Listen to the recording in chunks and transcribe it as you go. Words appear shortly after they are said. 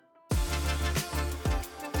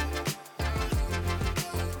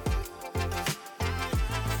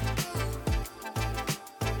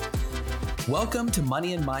Welcome to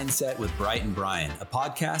Money and Mindset with Bright and Brian, a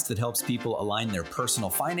podcast that helps people align their personal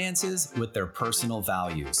finances with their personal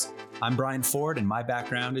values. I'm Brian Ford, and my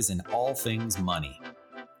background is in all things money.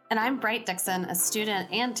 And I'm Bright Dixon, a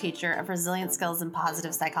student and teacher of resilient skills and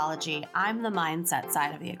positive psychology. I'm the mindset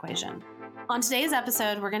side of the equation. On today's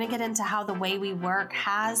episode, we're going to get into how the way we work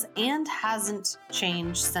has and hasn't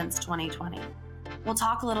changed since 2020. We'll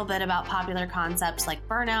talk a little bit about popular concepts like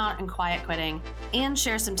burnout and quiet quitting, and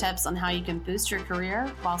share some tips on how you can boost your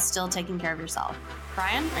career while still taking care of yourself.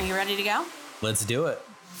 Brian, are you ready to go? Let's do it.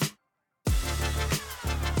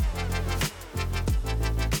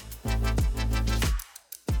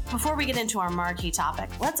 Before we get into our marquee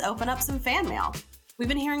topic, let's open up some fan mail. We've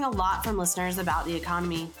been hearing a lot from listeners about the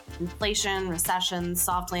economy, inflation, recession,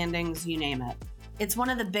 soft landings, you name it. It's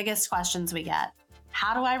one of the biggest questions we get.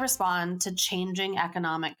 How do I respond to changing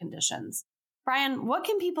economic conditions? Brian, what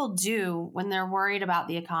can people do when they're worried about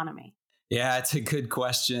the economy? Yeah, it's a good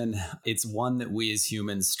question. It's one that we as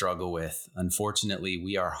humans struggle with. Unfortunately,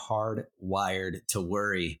 we are hardwired to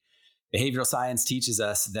worry. Behavioral science teaches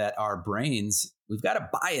us that our brains, we've got a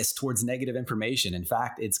bias towards negative information. In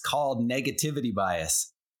fact, it's called negativity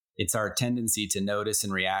bias. It's our tendency to notice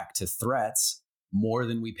and react to threats more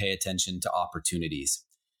than we pay attention to opportunities.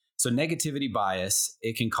 So negativity bias,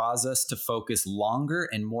 it can cause us to focus longer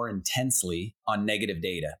and more intensely on negative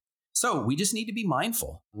data. So we just need to be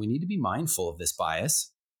mindful. We need to be mindful of this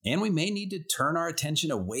bias, and we may need to turn our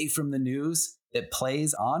attention away from the news that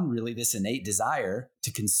plays on really this innate desire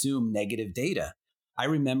to consume negative data. I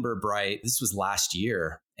remember, Bright, this was last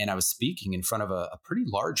year, and I was speaking in front of a pretty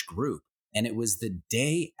large group, and it was the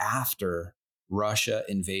day after Russia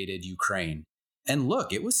invaded Ukraine. And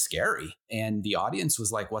look, it was scary. And the audience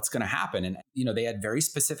was like, what's going to happen? And, they had very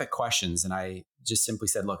specific questions. And I just simply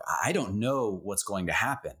said, look, I don't know what's going to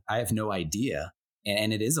happen. I have no idea.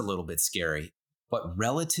 And it is a little bit scary. But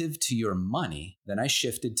relative to your money, then I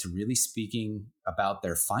shifted to really speaking about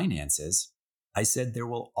their finances. I said, there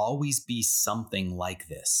will always be something like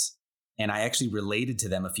this. And I actually related to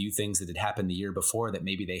them a few things that had happened the year before that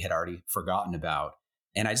maybe they had already forgotten about.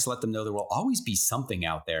 And I just let them know there will always be something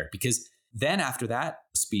out there, because then after that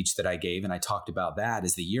speech that I gave, and I talked about that,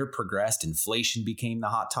 as the year progressed, inflation became the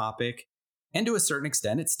hot topic. And to a certain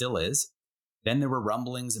extent, it still is. Then there were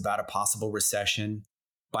rumblings about a possible recession.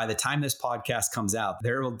 By the time this podcast comes out,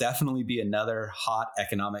 there will definitely be another hot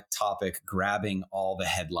economic topic grabbing all the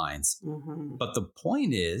headlines. Mm-hmm. But the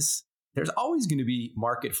point is, there's always going to be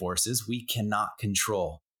market forces we cannot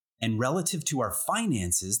control. And relative to our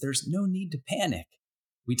finances, there's no need to panic.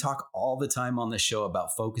 We talk all the time on the show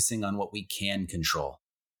about focusing on what we can control.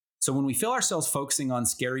 So when we feel ourselves focusing on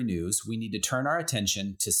scary news, we need to turn our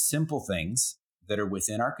attention to simple things that are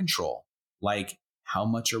within our control, like how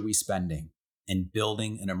much are we spending and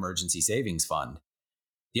building an emergency savings fund.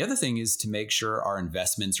 The other thing is to make sure our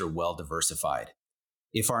investments are well diversified.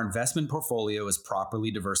 If our investment portfolio is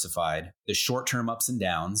properly diversified, the short-term ups and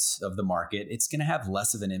downs of the market, it's going to have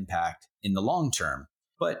less of an impact in the long term.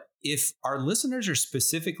 But if our listeners are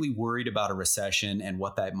specifically worried about a recession and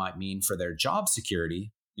what that might mean for their job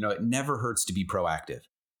security, it never hurts to be proactive.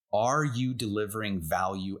 Are you delivering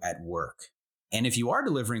value at work? And if you are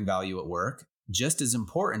delivering value at work, just as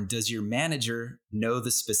important, does your manager know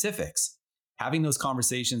the specifics? Having those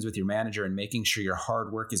conversations with your manager and making sure your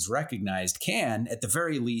hard work is recognized can, at the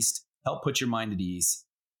very least, help put your mind at ease.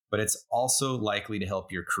 But it's also likely to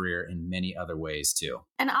help your career in many other ways too.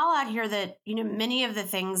 And I'll add here that, many of the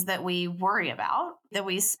things that we worry about, that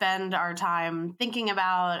we spend our time thinking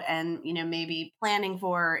about and, maybe planning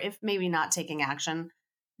for, if maybe not taking action,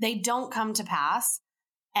 they don't come to pass.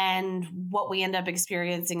 And what we end up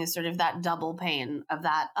experiencing is sort of that double pain of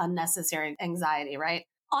that unnecessary anxiety, right?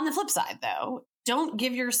 On the flip side, though, don't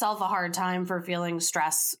give yourself a hard time for feeling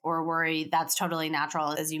stress or worry. That's totally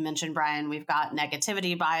natural. As you mentioned, Brian, we've got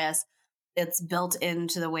negativity bias. It's built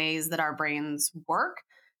into the ways that our brains work.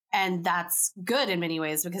 And that's good in many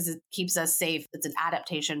ways because it keeps us safe. It's an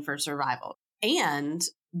adaptation for survival. And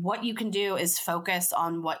what you can do is focus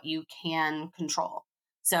on what you can control.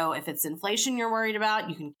 So if it's inflation you're worried about,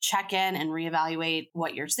 you can check in and reevaluate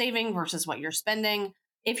what you're saving versus what you're spending.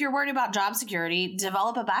 If you're worried about job security,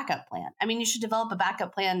 develop a backup plan. You should develop a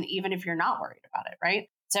backup plan even if you're not worried about it, right?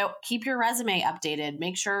 So keep your resume updated.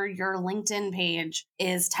 Make sure your LinkedIn page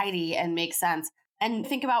is tidy and makes sense. And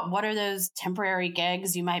think about what are those temporary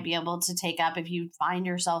gigs you might be able to take up if you find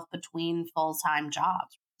yourself between full-time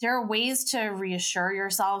jobs. There are ways to reassure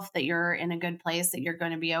yourself that you're in a good place, that you're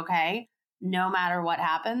going to be okay, no matter what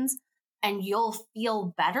happens. And you'll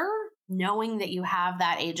feel better knowing that you have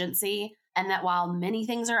that agency and that while many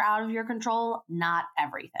things are out of your control, not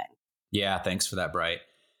everything. Yeah, thanks for that, Bright.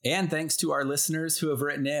 And thanks to our listeners who have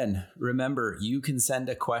written in. Remember, you can send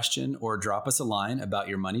a question or drop us a line about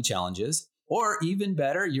your money challenges, or even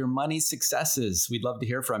better, your money successes. We'd love to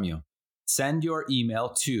hear from you. Send your email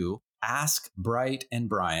to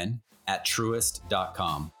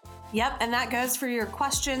askbrightandbrian@truist.com. Yep, and that goes for your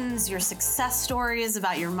questions, your success stories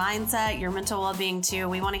about your mindset, your mental well-being too.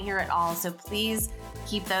 We want to hear it all, so please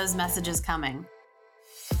keep those messages coming.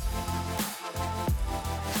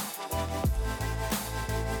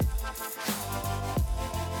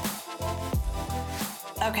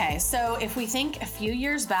 Okay, so if we think a few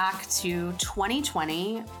years back to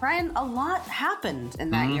 2020, Brian, a lot happened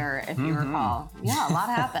in that year, if you recall. Yeah, a lot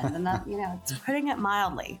happened. And that, it's putting it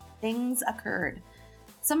mildly. Things occurred.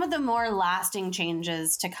 Some of the more lasting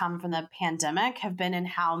changes to come from the pandemic have been in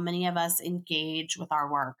how many of us engage with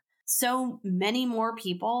our work. So many more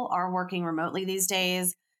people are working remotely these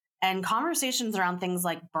days, and conversations around things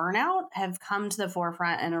like burnout have come to the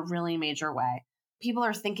forefront in a really major way. People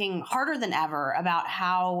are thinking harder than ever about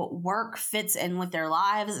how work fits in with their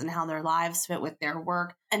lives and how their lives fit with their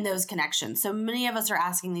work and those connections. So many of us are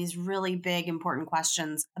asking these really big, important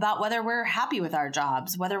questions about whether we're happy with our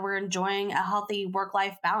jobs, whether we're enjoying a healthy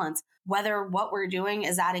work-life balance, whether what we're doing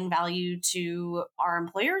is adding value to our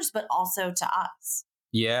employers, but also to us.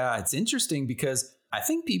 Yeah, it's interesting because I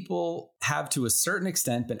think people have to a certain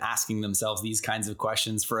extent been asking themselves these kinds of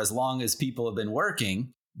questions for as long as people have been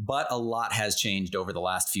working. But a lot has changed over the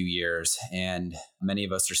last few years, and many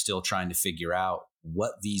of us are still trying to figure out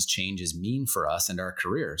what these changes mean for us and our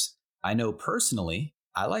careers. I know personally,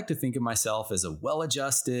 I like to think of myself as a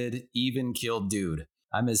well-adjusted, even-keeled dude.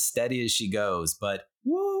 I'm as steady as she goes, but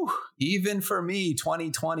even for me,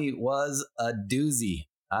 2020 was a doozy.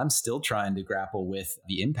 I'm still trying to grapple with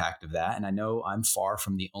the impact of that, and I know I'm far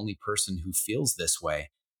from the only person who feels this way.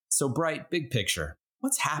 So Bright, big picture.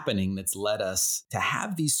 What's happening that's led us to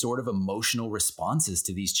have these sort of emotional responses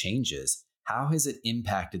to these changes? How has it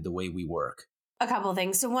impacted the way we work? A couple of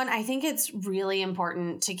things. So one, I think it's really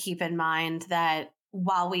important to keep in mind that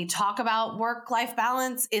while we talk about work-life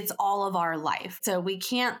balance, it's all of our life. So we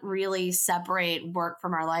can't really separate work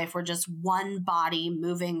from our life. We're just one body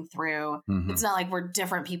moving through. It's not like we're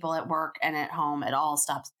different people at work and at home. It all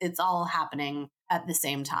stops. It's all happening at the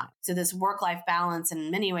same time. So this work-life balance, in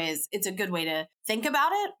many ways, it's a good way to think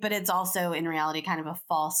about it, but it's also in reality kind of a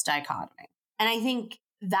false dichotomy. And I think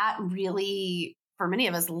that really, for many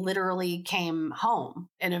of us, literally came home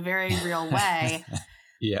in a very real way.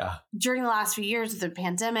 Yeah. During the last few years of the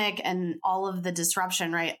pandemic and all of the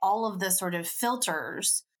disruption, right? All of the sort of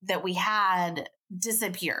filters that we had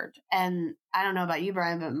disappeared. And I don't know about you,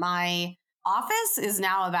 Brian, but my office is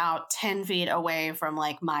now about 10 feet away from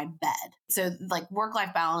like my bed. So like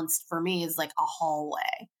work-life balance for me is like a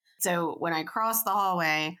hallway. So when I cross the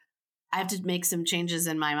hallway, I have to make some changes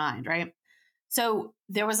in my mind, right? So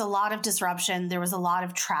there was a lot of disruption. There was a lot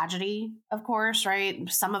of tragedy, of course, right?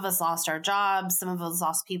 Some of us lost our jobs. Some of us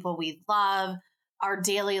lost people we love. Our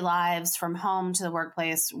daily lives from home to the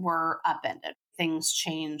workplace were upended. Things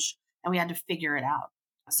changed and we had to figure it out.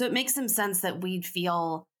 So it makes some sense that we'd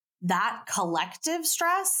feel that collective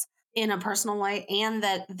stress in a personal way and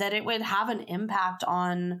that it would have an impact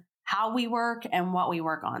on how we work and what we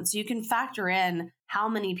work on. So you can factor in how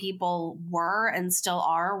many people were and still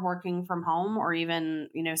are working from home or even,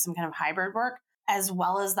 some kind of hybrid work, as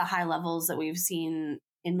well as the high levels that we've seen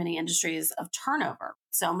in many industries of turnover.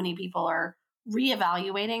 So many people are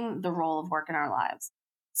reevaluating the role of work in our lives.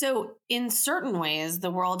 So in certain ways, the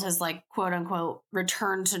world has quote unquote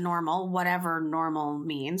returned to normal, whatever normal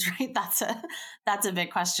means, right? That's a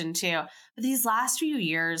big question too. But these last few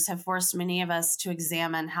years have forced many of us to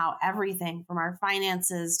examine how everything from our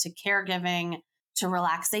finances to caregiving to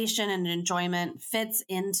relaxation and enjoyment fits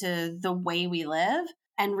into the way we live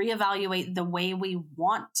and reevaluate the way we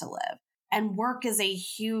want to live. And work is a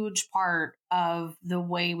huge part of the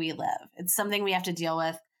way we live. It's something we have to deal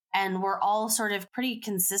with. And we're all sort of pretty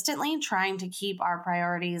consistently trying to keep our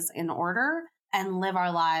priorities in order and live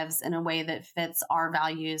our lives in a way that fits our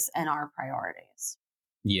values and our priorities.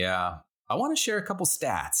 Yeah. I want to share a couple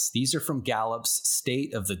stats. These are from Gallup's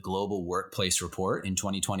State of the Global Workplace Report in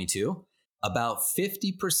 2022. About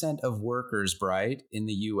 50% of workers, Bright, in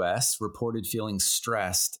the US reported feeling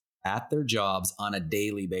stressed at their jobs on a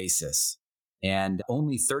daily basis. And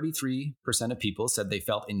only 33% of people said they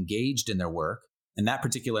felt engaged in their work. And that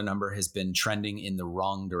particular number has been trending in the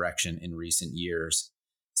wrong direction in recent years.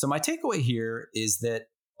 So my takeaway here is that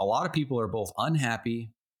a lot of people are both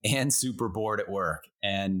unhappy and super bored at work.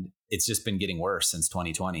 And it's just been getting worse since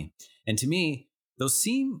 2020. And to me, Those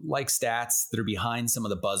seem like stats that are behind some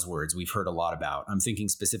of the buzzwords we've heard a lot about. I'm thinking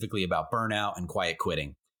specifically about burnout and quiet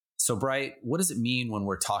quitting. So, Bright, what does it mean when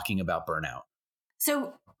we're talking about burnout?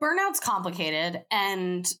 So burnout's complicated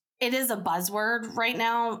and it is a buzzword right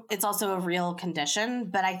now. It's also a real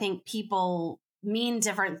condition, but I think people mean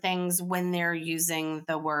different things when they're using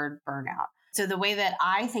the word burnout. So the way that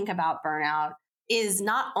I think about burnout is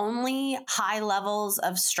not only high levels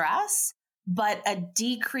of stress, but a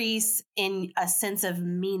decrease in a sense of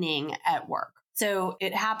meaning at work. So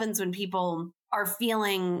it happens when people are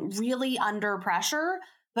feeling really under pressure,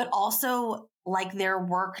 but also like their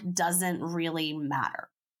work doesn't really matter.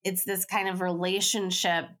 It's this kind of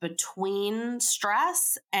relationship between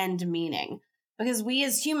stress and meaning. Because we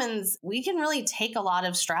as humans, we can really take a lot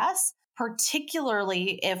of stress,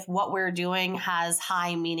 particularly if what we're doing has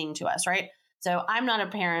high meaning to us, right? So I'm not a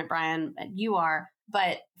parent, Brian, you are,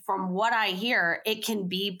 but from what I hear, it can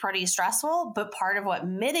be pretty stressful. But part of what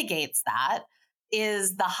mitigates that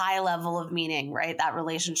is the high level of meaning, right? That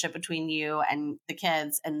relationship between you and the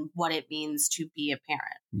kids and what it means to be a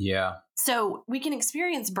parent. Yeah. So we can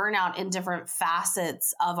experience burnout in different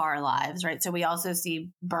facets of our lives, right? So we also see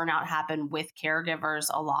burnout happen with caregivers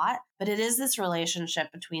a lot, but it is this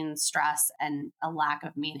relationship between stress and a lack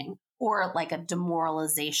of meaning, or like a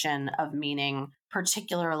demoralization of meaning,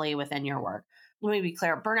 particularly within your work. Let me be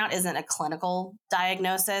clear, burnout isn't a clinical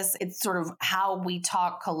diagnosis. It's sort of how we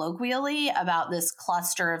talk colloquially about this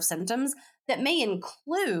cluster of symptoms that may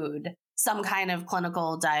include some kind of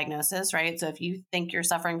clinical diagnosis, right? So if you think you're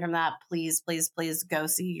suffering from that, please, please, please go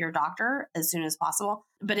see your doctor as soon as possible.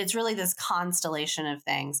 But it's really this constellation of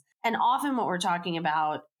things. And often what we're talking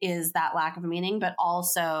about is that lack of meaning, but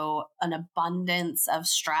also an abundance of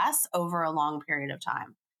stress over a long period of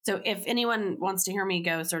time. So if anyone wants to hear me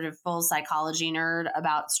go sort of full psychology nerd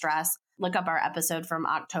about stress, look up our episode from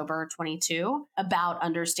October 22 about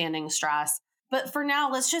understanding stress. But for now,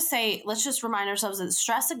 let's just remind ourselves that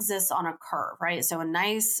stress exists on a curve, right? So a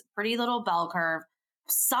nice, pretty little bell curve.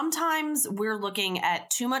 Sometimes we're looking at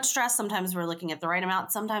too much stress. Sometimes we're looking at the right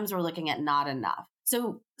amount. Sometimes we're looking at not enough.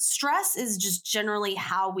 So stress is just generally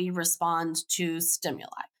how we respond to stimuli.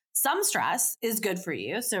 Some stress is good for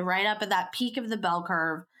you. So right up at that peak of the bell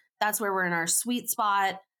curve, that's where we're in our sweet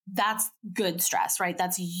spot. That's good stress, right?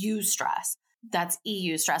 That's you stress. That's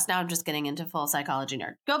EU stress. Now I'm just getting into full psychology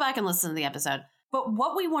nerd. Go back and listen to the episode. But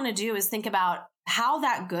what we want to do is think about how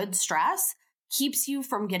that good stress keeps you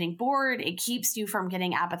from getting bored. It keeps you from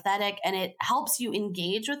getting apathetic, and it helps you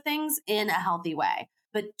engage with things in a healthy way.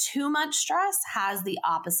 But too much stress has the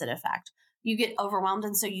opposite effect. You get overwhelmed,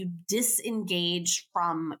 and so you disengage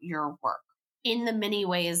from your work in the many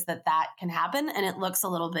ways that that can happen. And it looks a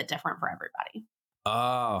little bit different for everybody.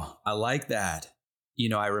 Oh, I like that.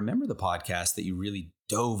 I remember the podcast that you really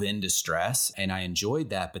dove into stress, and I enjoyed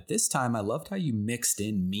that. But this time I loved how you mixed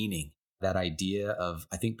in meaning. That idea of,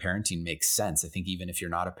 I think parenting makes sense. I think even if you're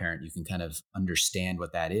not a parent, you can kind of understand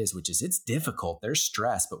what that is, which is it's difficult. There's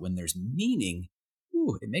stress, but when there's meaning,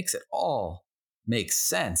 it makes it all make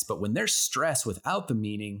sense. But when there's stress without the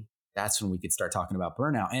meaning, that's when we could start talking about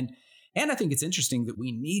burnout. And I think it's interesting that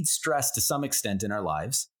we need stress to some extent in our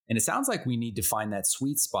lives. And it sounds like we need to find that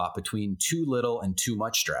sweet spot between too little and too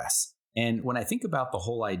much stress. And when I think about the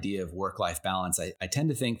whole idea of work-life balance, I tend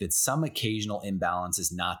to think that some occasional imbalance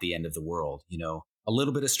is not the end of the world. A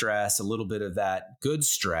little bit of stress, a little bit of that good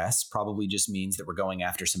stress probably just means that we're going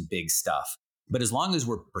after some big stuff. But as long as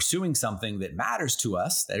we're pursuing something that matters to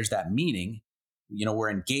us, there's that meaning,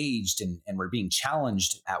 we're engaged and we're being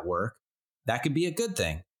challenged at work, that could be a good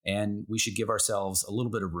thing. And we should give ourselves a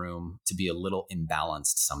little bit of room to be a little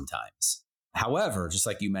imbalanced sometimes. However, just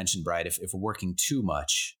like you mentioned, Bright, if we're working too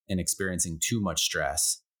much and experiencing too much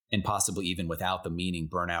stress, and possibly even without the meaning,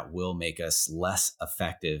 burnout will make us less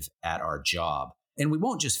effective at our job. And we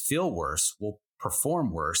won't just feel worse, we'll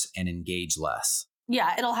perform worse and engage less.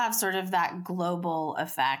 Yeah, it'll have sort of that global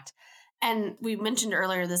effect. And we mentioned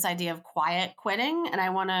earlier this idea of quiet quitting, and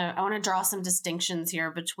I want to draw some distinctions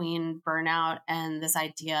here between burnout and this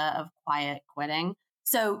idea of quiet quitting.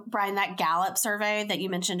 So, Brian, that Gallup survey that you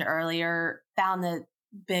mentioned earlier found that,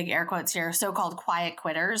 big air quotes here, so-called quiet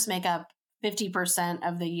quitters make up 50%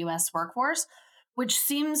 of the US workforce, which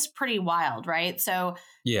seems pretty wild, right? So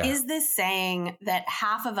Is this saying that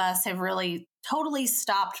half of us have really totally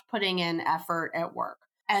stopped putting in effort at work?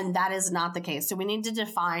 And that is not the case. So we need to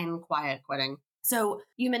define quiet quitting. So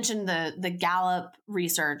you mentioned the Gallup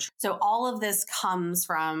research. So all of this comes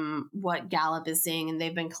from what Gallup is seeing, and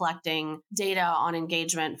they've been collecting data on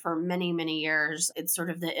engagement for many, many years. It's sort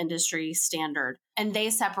of the industry standard. And they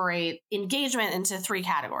separate engagement into three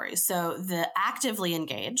categories. So the actively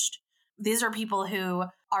engaged, These are people who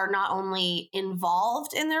are not only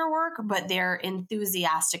involved in their work, but they're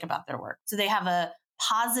enthusiastic about their work. So they have a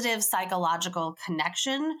positive psychological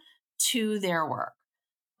connection to their work.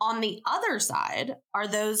 On the other side are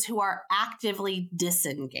those who are actively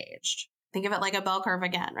disengaged. Think of it like a bell curve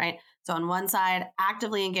again, right? So on one side,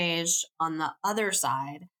 actively engaged. On the other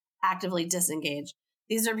side, actively disengaged.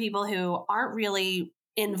 These are people who aren't really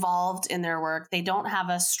involved in their work. They don't have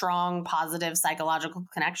a strong positive psychological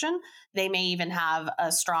connection. They may even have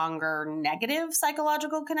a stronger negative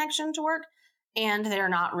psychological connection to work, and they're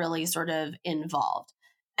not really sort of involved.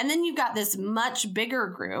 And then you've got this much bigger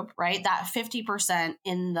group, right? That 50%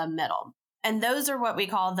 in the middle. And those are what we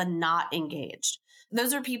call the not engaged.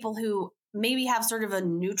 Those are people who maybe have sort of a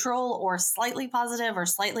neutral or slightly positive or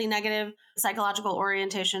slightly negative psychological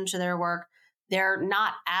orientation to their work. They're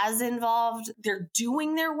not as involved. They're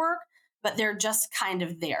doing their work, but they're just kind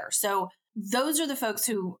of there. So those are the folks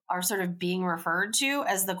who are sort of being referred to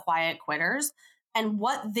as the quiet quitters. And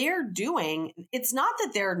what they're doing, it's not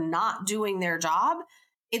that they're not doing their job.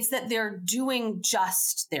 It's that they're doing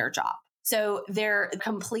just their job. So they're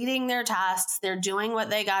completing their tasks. They're doing what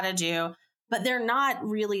they got to do, but they're not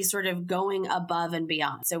really sort of going above and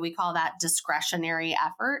beyond. So we call that discretionary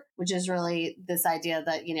effort, which is really this idea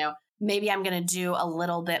that, maybe I'm going to do a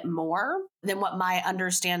little bit more than what my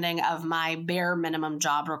understanding of my bare minimum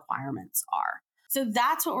job requirements are. So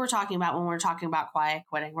that's what we're talking about when we're talking about quiet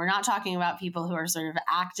quitting. We're not talking about people who are sort of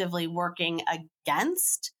actively working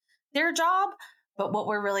against their job, but what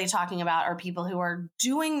we're really talking about are people who are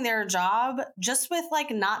doing their job just with like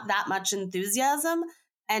not that much enthusiasm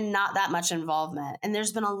and not that much involvement. And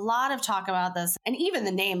there's been a lot of talk about this. And even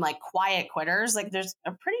the name like quiet quitters, like there's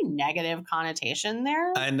a pretty negative connotation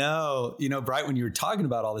there. I know. Bright, when you were talking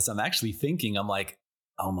about all this, I'm actually thinking, I'm like,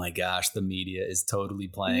 oh my gosh, the media is totally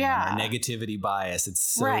playing on our negativity bias. It's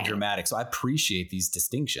so dramatic. So I appreciate these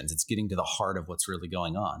distinctions. It's getting to the heart of what's really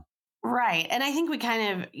going on. Right. And I think we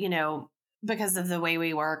kind of, because of the way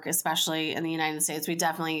we work, especially in the United States, we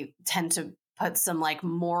definitely tend to put some like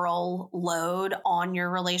moral load on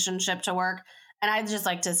your relationship to work. And I'd just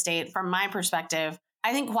like to state from my perspective,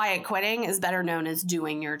 I think quiet quitting is better known as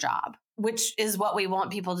doing your job, which is what we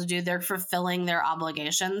want people to do. They're fulfilling their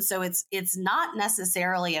obligations. So it's not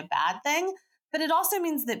necessarily a bad thing, but it also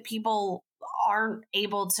means that people aren't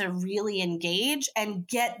able to really engage and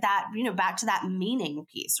get that, back to that meaning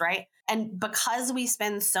piece, right? And because we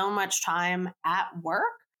spend so much time at work,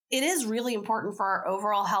 it is really important for our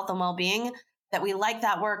overall health and well-being that we like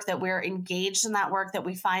that work, that we're engaged in that work, that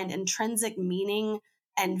we find intrinsic meaning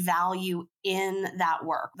and value in that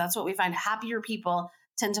work. That's what we find. Happier people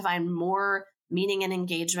tend to find more meaning and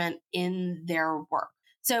engagement in their work.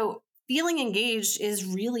 So feeling engaged is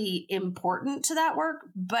really important to that work.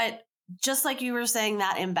 But just like you were saying,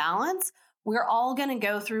 that imbalance, we're all going to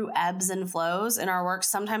go through ebbs and flows in our work.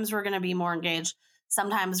 Sometimes we're going to be more engaged.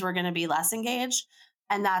 Sometimes we're going to be less engaged.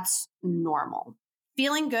 And that's normal.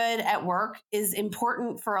 Feeling good at work is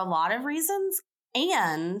important for a lot of reasons,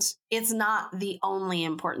 and it's not the only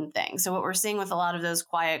important thing. So what we're seeing with a lot of those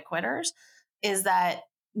quiet quitters is that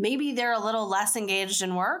maybe they're a little less engaged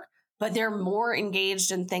in work, but they're more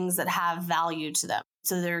engaged in things that have value to them.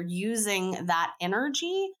 So they're using that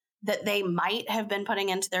energy that they might have been putting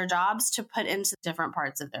into their jobs to put into different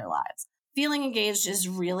parts of their lives. Feeling engaged is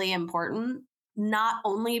really important, not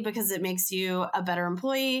only because it makes you a better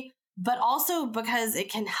employee, but also because it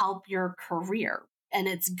can help your career and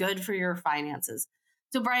it's good for your finances.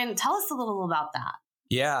 So Brian, tell us a little about that.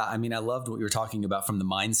 Yeah, I loved what you were talking about from the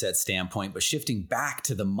mindset standpoint, but shifting back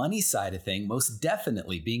to the money side of thing, most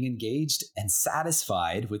definitely being engaged and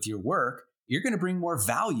satisfied with your work, you're going to bring more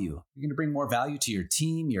value. You're going to bring more value to your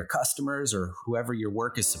team, your customers, or whoever your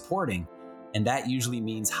work is supporting. And that usually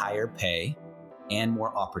means higher pay and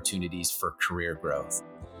more opportunities for career growth.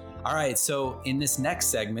 All right, so in this next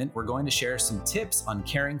segment, we're going to share some tips on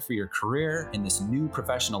caring for your career in this new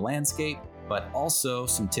professional landscape, but also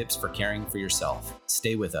some tips for caring for yourself.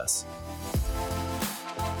 Stay with us.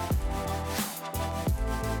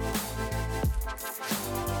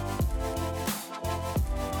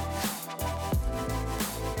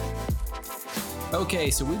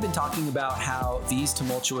 Okay, so we've been talking about how these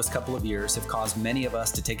tumultuous couple of years have caused many of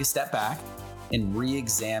us to take a step back and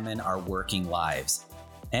re-examine our working lives.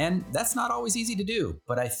 And that's not always easy to do,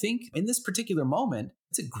 but I think in this particular moment,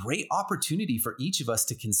 it's a great opportunity for each of us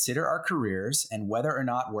to consider our careers and whether or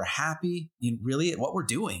not we're happy really at what we're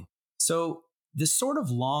doing. So this sort of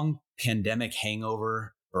long pandemic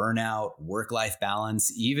hangover, burnout, work-life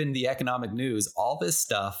balance, even the economic news, all this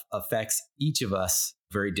stuff affects each of us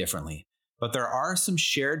very differently. But there are some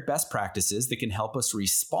shared best practices that can help us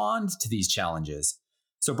respond to these challenges.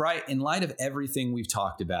 So, Bright, in light of everything we've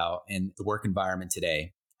talked about in the work environment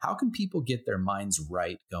today, how can people get their minds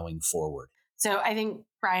right going forward? So I think,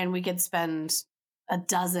 Brian, we could spend a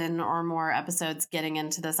dozen or more episodes getting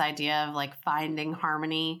into this idea of like finding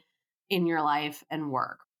harmony in your life and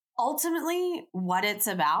work. Ultimately, what it's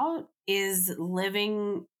about is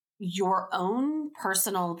living your own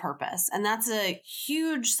personal purpose. And that's a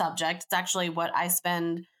huge subject. It's actually what I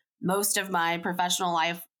spend most of my professional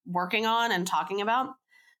life working on and talking about.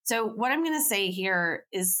 So, what I'm going to say here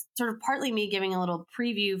is sort of partly me giving a little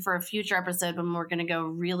preview for a future episode when we're going to go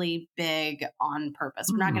really big on purpose.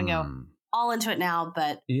 We're not going to go all into it now,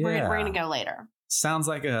 but we're going to go later. Sounds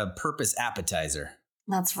like a purpose appetizer.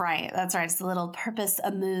 That's right. That's right. It's a little purpose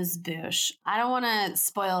amuse-bouche. I don't want to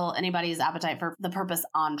spoil anybody's appetite for the purpose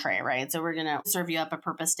entree, right? So we're going to serve you up a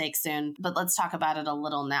purpose steak soon, but let's talk about it a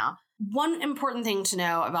little now. One important thing to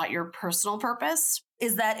know about your personal purpose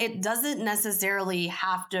is that it doesn't necessarily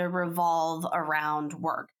have to revolve around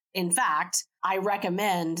work. In fact, I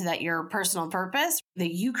recommend that your personal purpose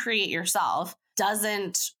that you create yourself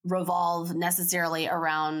doesn't revolve necessarily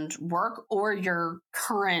around work or your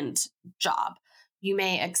current job. You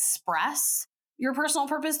may express your personal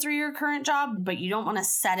purpose through your current job, but you don't want to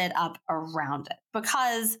set it up around it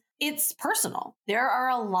because it's personal. There are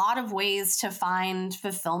a lot of ways to find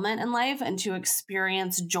fulfillment in life and to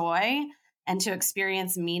experience joy and to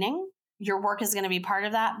experience meaning. Your work is going to be part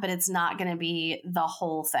of that, but it's not going to be the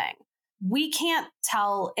whole thing. We can't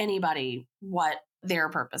tell anybody what their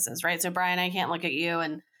purpose is, right? So Brian, I can't look at you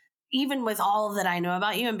and even with all that I know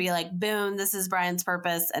about you and be like, boom, this is Brian's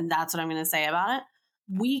purpose. And that's what I'm going to say about it.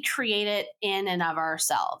 We create it in and of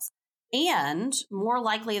ourselves. And more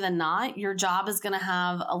likely than not, your job is going to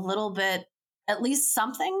have a little bit, at least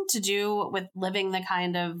something to do with living the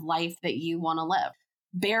kind of life that you want to live.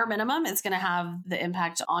 Bare minimum, it's going to have the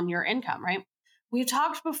impact on your income, right? We've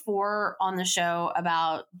talked before on the show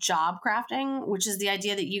about job crafting, which is the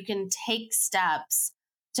idea that you can take steps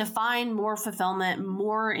to find more fulfillment,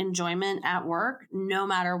 more enjoyment at work, no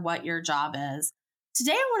matter what your job is.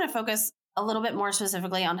 Today, I want to focus a little bit more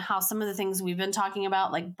specifically on how some of the things we've been talking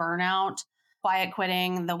about, like burnout, quiet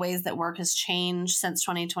quitting, the ways that work has changed since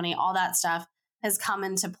 2020, all that stuff has come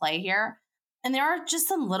into play here. And there are just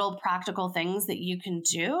some little practical things that you can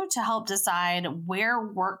do to help decide where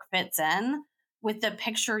work fits in with the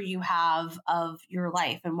picture you have of your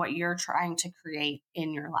life and what you're trying to create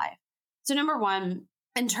in your life. So number one,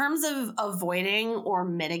 in terms of avoiding or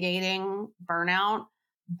mitigating burnout,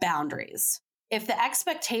 boundaries. If the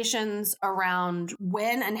expectations around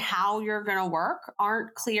when and how you're going to work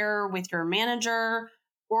aren't clear with your manager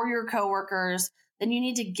or your coworkers, then you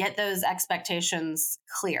need to get those expectations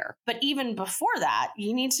clear. But even before that,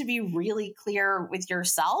 you need to be really clear with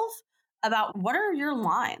yourself about what are your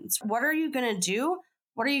lines? What are you going to do?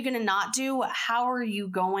 What are you going to not do? How are you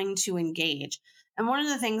going to engage? And one of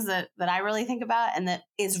the things that I really think about and that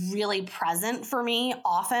is really present for me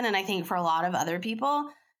often, and I think for a lot of other people,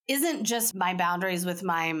 isn't just my boundaries with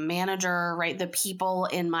my manager, right? The people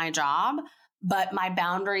in my job, but my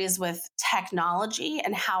boundaries with technology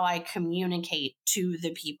and how I communicate to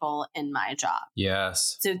the people in my job.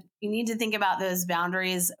 Yes. So you need to think about those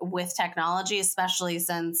boundaries with technology, especially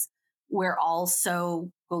since we're all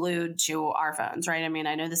so glued to our phones, right? I mean,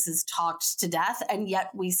 I know this is talked to death, and yet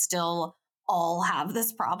we still all have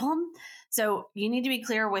this problem. So you need to be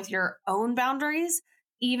clear with your own boundaries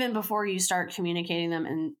even before you start communicating them,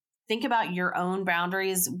 and think about your own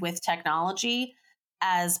boundaries with technology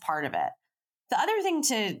as part of it. The other thing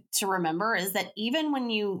to remember is that even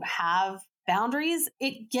when you have boundaries,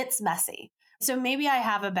 it gets messy. So maybe I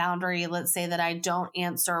have a boundary, let's say that I don't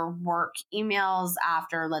answer work emails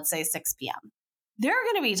after, let's say, 6 p.m. There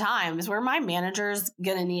are going to be times where my manager's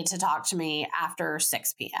going to need to talk to me after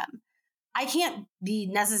 6 p.m. I can't be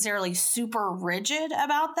necessarily super rigid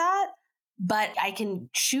about that, but I can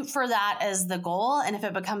shoot for that as the goal. And if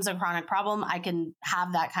it becomes a chronic problem, I can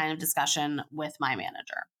have that kind of discussion with my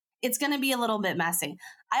manager. It's going to be a little bit messy.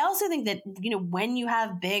 I also think that, when you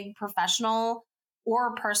have big professional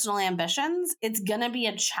or personal ambitions, it's going to be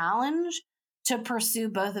a challenge to pursue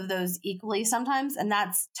both of those equally sometimes. And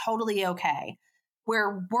that's totally okay.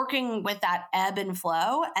 We're working with that ebb and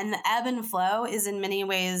flow, and the ebb and flow is in many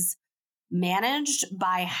ways managed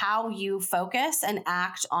by how you focus and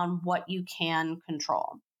act on what you can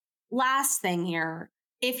control. Last thing here,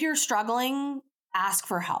 if you're struggling, ask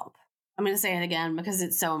for help. I'm going to say it again because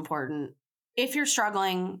it's so important. If you're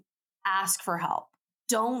struggling, ask for help.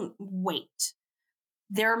 Don't wait.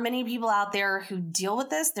 There are many people out there who deal with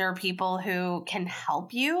this. There are people who can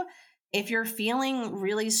help you. If you're feeling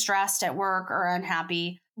really stressed at work or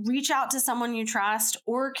unhappy, reach out to someone you trust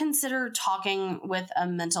or consider talking with a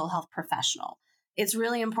mental health professional. It's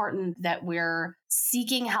really important that we're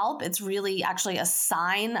seeking help. It's really actually a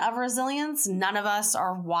sign of resilience. None of us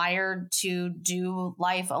are wired to do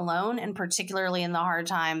life alone, and particularly in the hard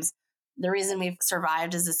times. The reason we've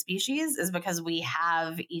survived as a species is because we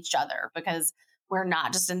have each other, because we're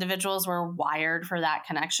not just individuals, we're wired for that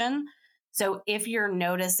connection. So if you're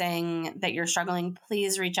noticing that you're struggling,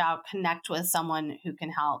 please reach out, connect with someone who can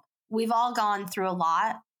help. We've all gone through a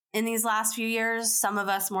lot in these last few years, some of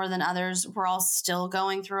us more than others. We're all still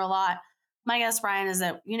going through a lot. My guess, Brian, is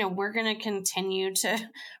that, we're going to continue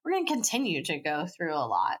to go through a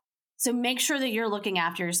lot. So make sure that you're looking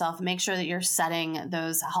after yourself. Make sure that you're setting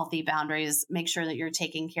those healthy boundaries. Make sure that you're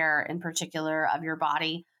taking care in particular of your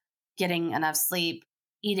body, getting enough sleep,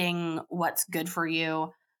 eating what's good for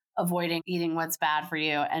you, avoiding eating what's bad for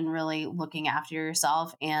you, and really looking after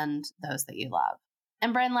yourself and those that you love.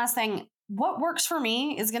 And Brian, last thing, what works for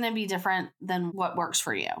me is going to be different than what works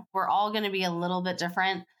for you. We're all going to be a little bit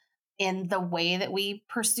different in the way that we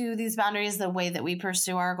pursue these boundaries, the way that we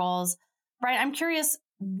pursue our goals. Brian, I'm curious,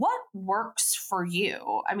 what works for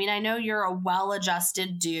you? I mean, I know you're a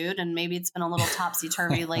well-adjusted dude, and maybe it's been a little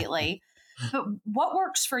topsy-turvy lately, but what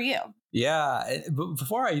works for you? Yeah. But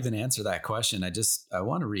before I even answer that question, I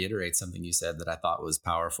want to reiterate something you said that I thought was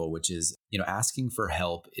powerful, which is, asking for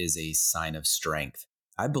help is a sign of strength.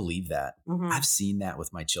 I believe that. Mm-hmm. I've seen that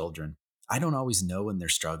with my children. I don't always know when they're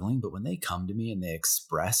struggling, but when they come to me and they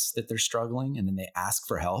express that they're struggling and then they ask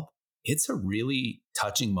for help, it's a really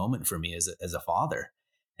touching moment for me as a father.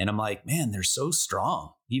 And I'm like, man, they're so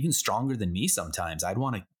strong, even stronger than me sometimes. I'd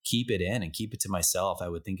want to keep it in and keep it to myself. I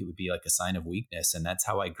would think it would be like a sign of weakness. And that's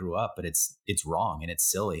how I grew up, but it's wrong and it's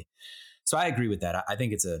silly. So I agree with that. I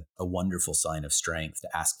think it's a wonderful sign of strength to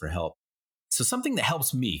ask for help. So something that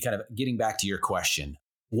helps me, kind of getting back to your question,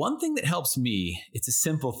 one thing that helps me, it's a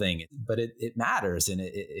simple thing, but it matters and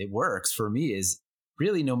it works for me, is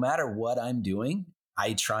really no matter what I'm doing,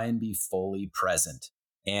 I try and be fully present.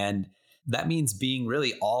 And that means being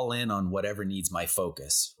really all in on whatever needs my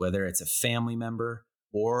focus, whether it's a family member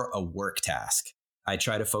or a work task. I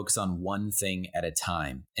try to focus on one thing at a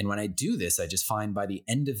time. And when I do this, I just find by the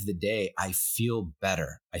end of the day, I feel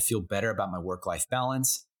better. I feel better about my work-life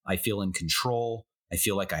balance. I feel in control. I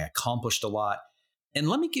feel like I accomplished a lot. And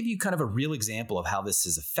let me give you kind of a real example of how this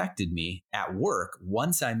has affected me at work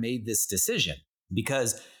once I made this decision.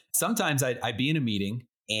 Because sometimes I'd be in a meeting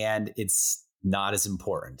and it's not as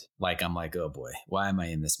important. Like I'm like, oh boy, why am I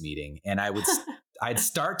in this meeting? And I'd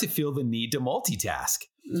start to feel the need to multitask.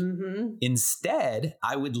 Mm-hmm. Instead,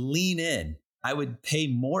 I would lean in. I would pay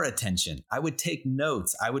more attention. I would take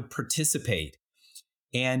notes. I would participate.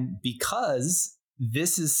 And because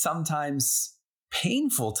this is sometimes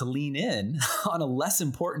painful to lean in on a less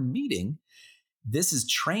important meeting, this has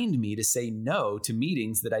trained me to say no to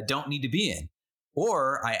meetings that I don't need to be in.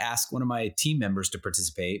 Or I ask one of my team members to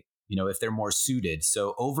participate, if they're more suited.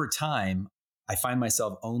 So over time, I find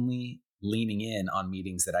myself only leaning in on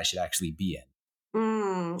meetings that I should actually be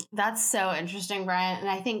in. That's so interesting, Brian. And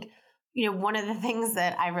I think, one of the things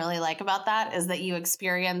that I really like about that is that you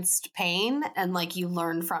experienced pain and like you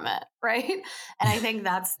learned from it, right? And I think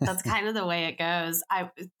that's kind of the way it goes. I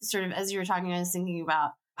sort of, as you were talking, I was thinking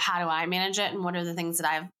about how do I manage it and what are the things that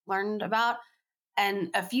I've learned about. And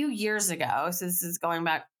a few years ago, so this is going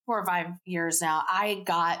back 4 or 5 years now, I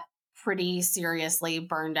got pretty seriously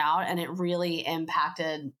burned out and it really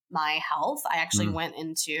impacted my health. I actually went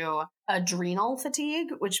into adrenal fatigue,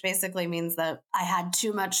 which basically means that I had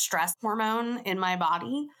too much stress hormone in my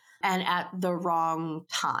body and at the wrong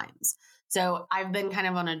times. So I've been kind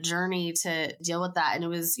of on a journey to deal with that. And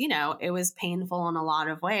it was painful in a lot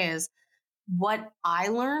of ways. What I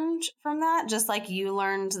learned from that, just like you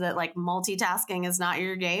learned that like multitasking is not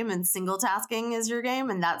your game and single tasking is your game.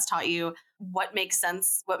 And that's taught you what makes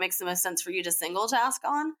sense, what makes the most sense for you to single task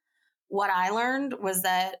on. What I learned was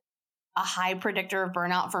that a high predictor of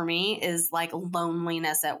burnout for me is like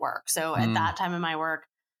loneliness at work. So at that time in my work,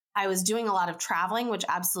 I was doing a lot of traveling, which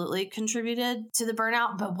absolutely contributed to the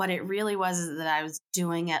burnout. But what it really was is that I was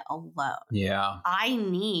doing it alone. Yeah.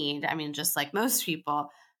 Just like most people,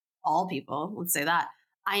 all people, let's say that,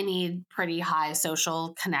 I need pretty high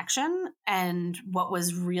social connection. And what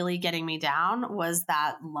was really getting me down was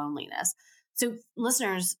that loneliness. So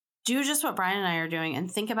listeners, do just what Brian and I are doing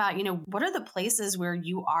and think about, what are the places where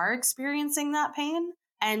you are experiencing that pain,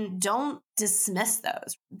 and don't dismiss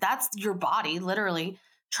those. That's your body literally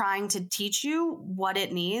trying to teach you what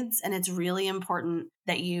it needs. And it's really important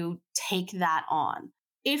that you take that on.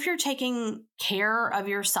 if you're taking care of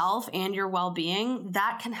yourself and your well-being,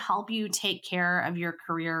 that can help you take care of your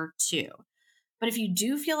career too. But if you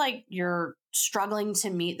do feel like you're struggling to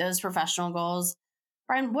meet those professional goals,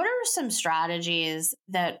 Brian, what are some strategies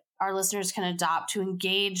that our listeners can adopt to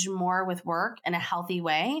engage more with work in a healthy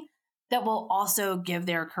way that will also give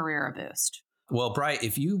their career a boost? Well, Bright,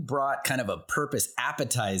 if you brought kind of a purpose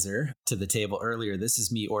appetizer to the table earlier, this is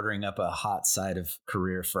me ordering up a hot side of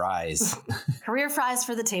career fries. Career fries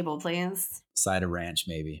for the table, please. Side of ranch,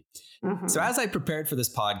 maybe. Mm-hmm. So as I prepared for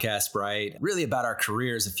this podcast, Bright, really about our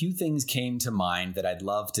careers, a few things came to mind that I'd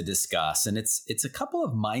love to discuss. And it's a couple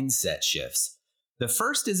of mindset shifts. The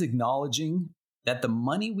first is acknowledging that the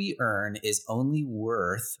money we earn is only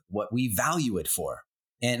worth what we value it for.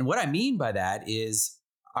 And what I mean by that is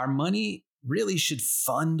our money really should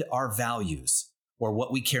fund our values or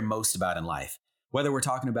what we care most about in life. Whether we're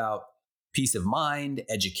talking about peace of mind,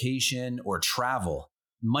 education, or travel,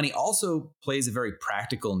 money also plays a very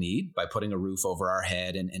practical need by putting a roof over our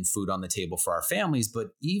head and food on the table for our families. But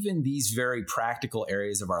even these very practical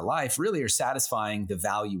areas of our life really are satisfying the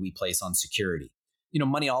value we place on security.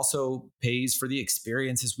 Money also pays for the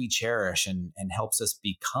experiences we cherish and helps us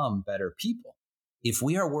become better people. If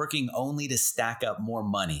we are working only to stack up more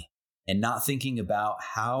money and not thinking about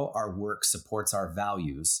how our work supports our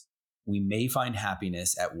values, we may find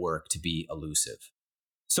happiness at work to be elusive.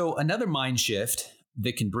 So another mind shift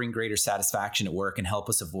that can bring greater satisfaction at work and help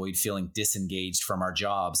us avoid feeling disengaged from our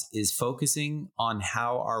jobs is focusing on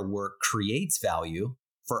how our work creates value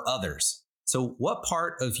for others. So what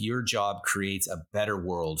part of your job creates a better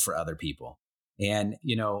world for other people? And,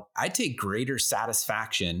 I take greater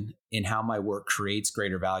satisfaction in how my work creates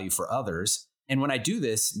greater value for others. And when I do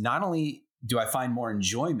this, not only do I find more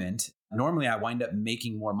enjoyment, normally I wind up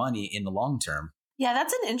making more money in the long term. Yeah,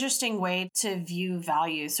 that's an interesting way to view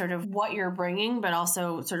value, sort of what you're bringing, but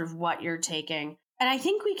also sort of what you're taking. And I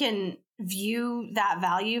think we can view that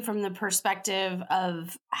value from the perspective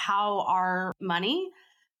of how our money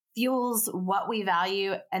fuels what we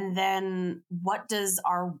value, and then what does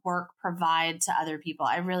our work provide to other people.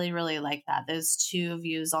 I really, really like that. Those two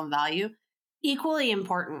views on value, equally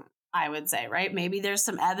important, I would say, right? Maybe there's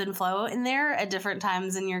some ebb and flow in there at different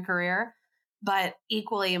times in your career, but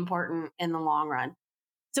equally important in the long run.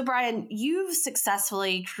 So, Brian, you've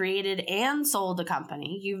successfully created and sold a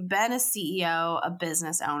company. You've been a CEO, a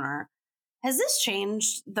business owner. Has this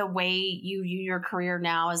changed the way you view your career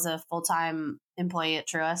now as a full-time employee at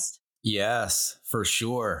Truist? Yes, for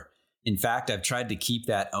sure. In fact, I've tried to keep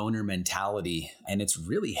that owner mentality, and it's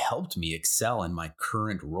really helped me excel in my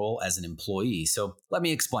current role as an employee. So let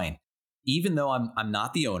me explain. Even though I'm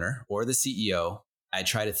not the owner or the CEO, I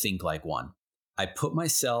try to think like one. I put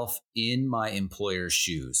myself in my employer's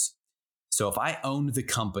shoes. So if I owned the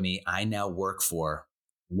company I now work for,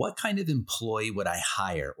 what kind of employee would I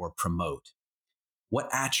hire or promote? What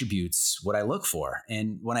attributes would I look for?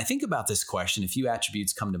 And when I think about this question, a few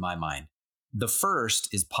attributes come to my mind. The first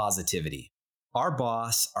is positivity. Our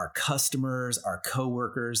boss, our customers, our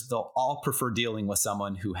coworkers, they'll all prefer dealing with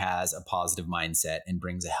someone who has a positive mindset and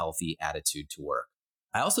brings a healthy attitude to work.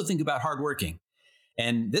 I also think about hardworking.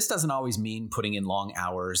 And this doesn't always mean putting in long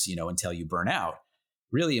hours, until you burn out.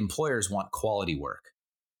 Really, employers want quality work.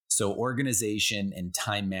 So organization and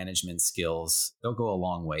time management skills, they'll go a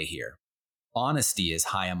long way here. Honesty is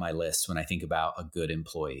high on my list when I think about a good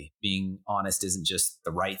employee. Being honest isn't just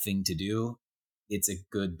the right thing to do. It's a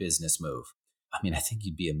good business move. I think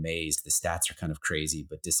you'd be amazed. The stats are kind of crazy,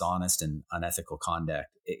 but dishonest and unethical conduct,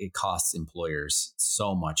 it costs employers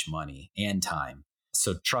so much money and time.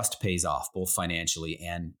 So trust pays off both financially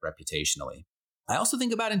and reputationally. I also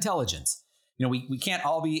think about intelligence. We can't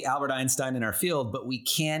all be Albert Einstein in our field, but we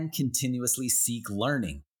can continuously seek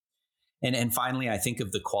learning. And finally, I think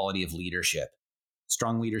of the quality of leadership.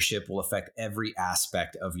 Strong leadership will affect every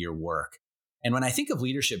aspect of your work. And when I think of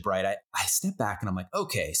leadership, Bright, I step back and I'm like,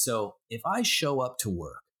 okay, so if I show up to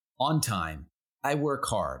work on time, I work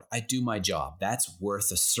hard, I do my job, that's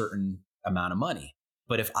worth a certain amount of money.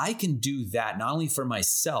 But if I can do that, not only for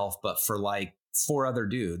myself, but for like 4 other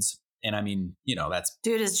dudes, and that's...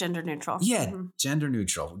 Dude is gender neutral. Yeah, gender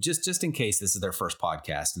neutral. Just in case this is their first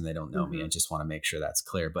podcast and they don't know me, I just want to make sure that's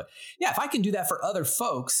clear. But yeah, if I can do that for other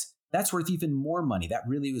folks, that's worth even more money. That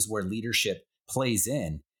really is where leadership plays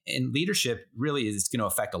in. And leadership really is going to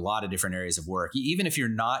affect a lot of different areas of work. Even if you're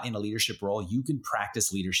not in a leadership role, you can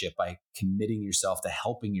practice leadership by committing yourself to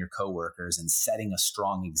helping your coworkers and setting a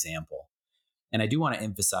strong example. And I do want to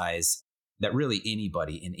emphasize that really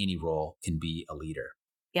anybody in any role can be a leader.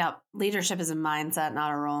 Yep. Leadership is a mindset,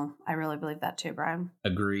 not a role. I really believe that too, Brian.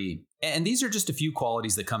 Agree. And these are just a few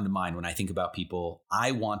qualities that come to mind when I think about people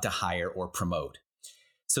I want to hire or promote.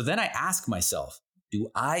 So then I ask myself,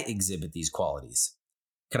 do I exhibit these qualities?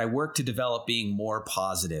 Could I work to develop being more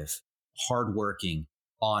positive, hardworking,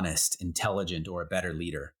 honest, intelligent, or a better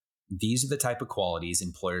leader? These are the type of qualities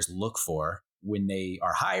employers look for when they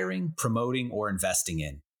are hiring, promoting, or investing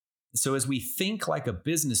in. So as we think like a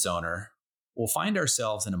business owner, we'll find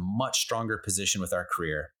ourselves in a much stronger position with our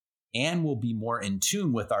career, and we'll be more in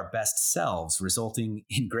tune with our best selves, resulting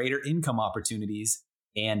in greater income opportunities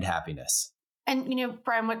and happiness. And,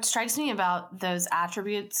 Brian, what strikes me about those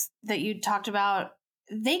attributes that you talked about,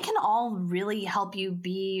 they can all really help you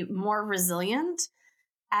be more resilient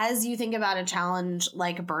as you think about a challenge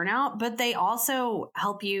like burnout, but they also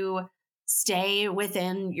help you stay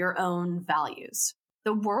within your own values.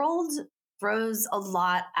 The world throws a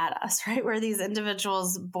lot at us, right? We're these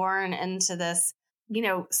individuals born into this,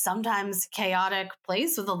 sometimes chaotic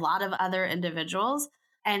place with a lot of other individuals.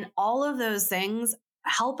 And all of those things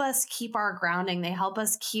help us keep our grounding. They help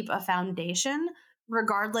us keep a foundation,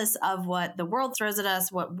 regardless of what the world throws at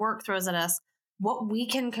us, what work throws at us. What we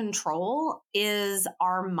can control is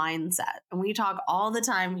our mindset. And we talk all the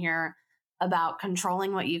time here about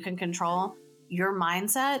controlling what you can control. Your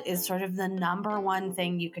mindset is sort of the number one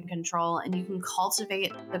thing you can control, and you can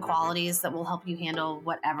cultivate the qualities that will help you handle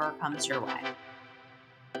whatever comes your way.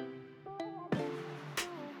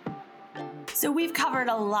 So we've covered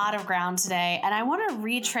a lot of ground today, and I want to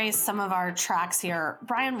retrace some of our tracks here.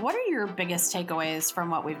 Brian, what are your biggest takeaways from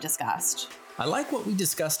what we've discussed? I like what we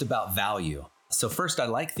discussed about value. So first, I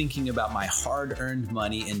like thinking about my hard-earned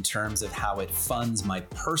money in terms of how it funds my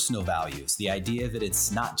personal values. The idea that it's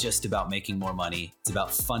not just about making more money, it's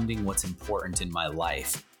about funding what's important in my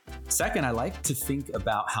life. Second, I like to think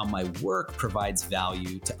about how my work provides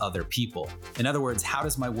value to other people. In other words, how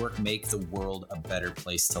does my work make the world a better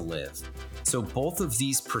place to live? So both of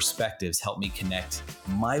these perspectives help me connect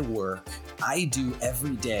my work I do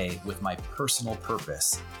every day with my personal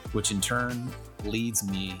purpose, which in turn leads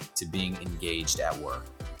me to being engaged at work.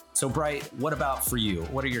 So Bright, what about for you?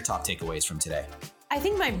 What are your top takeaways from today? I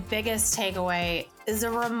think my biggest takeaway is a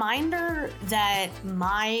reminder that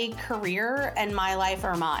my career and my life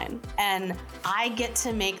are mine, and I get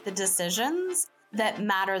to make the decisions that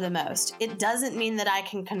matter the most. It doesn't mean that I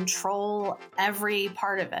can control every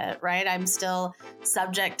part of it, right? I'm still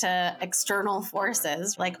subject to external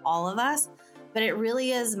forces like all of us, but it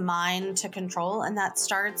really is mine to control. And that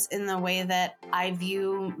starts in the way that I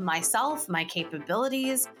view myself, my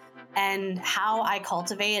capabilities, and how I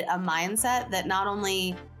cultivate a mindset that not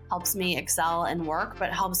only helps me excel in work,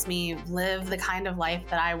 but helps me live the kind of life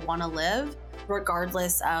that I want to live,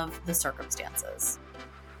 regardless of the circumstances.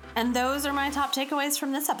 And those are my top takeaways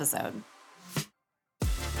from this episode.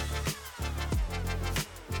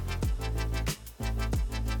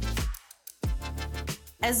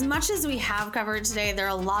 As much as we have covered today, there are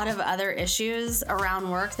a lot of other issues around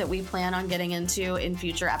work that we plan on getting into in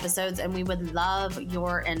future episodes, and we would love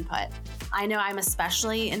your input. I know I'm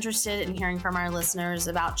especially interested in hearing from our listeners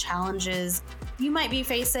about challenges you might be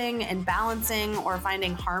facing in balancing or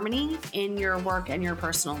finding harmony in your work and your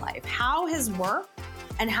personal life. How has work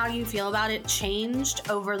and how you feel about it changed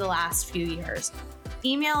over the last few years?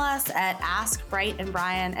 Email us at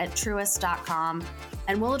askbrightandbrian@truist.com,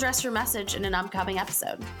 and we'll address your message in an upcoming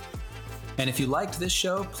episode. And if you liked this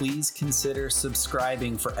show, please consider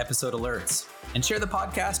subscribing for episode alerts and share the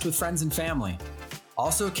podcast with friends and family.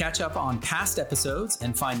 Also, catch up on past episodes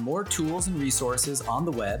and find more tools and resources on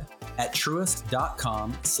the web at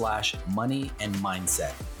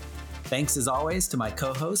truist.com/moneyandmindset. Thanks as always to my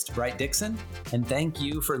co-host, Bright Dixon, and thank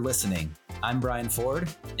you for listening. I'm Brian Ford.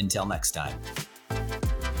 Until next time.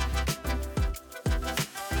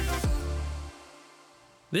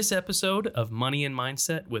 This episode of Money and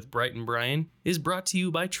Mindset with Bright and Brian is brought to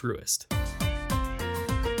you by Truist.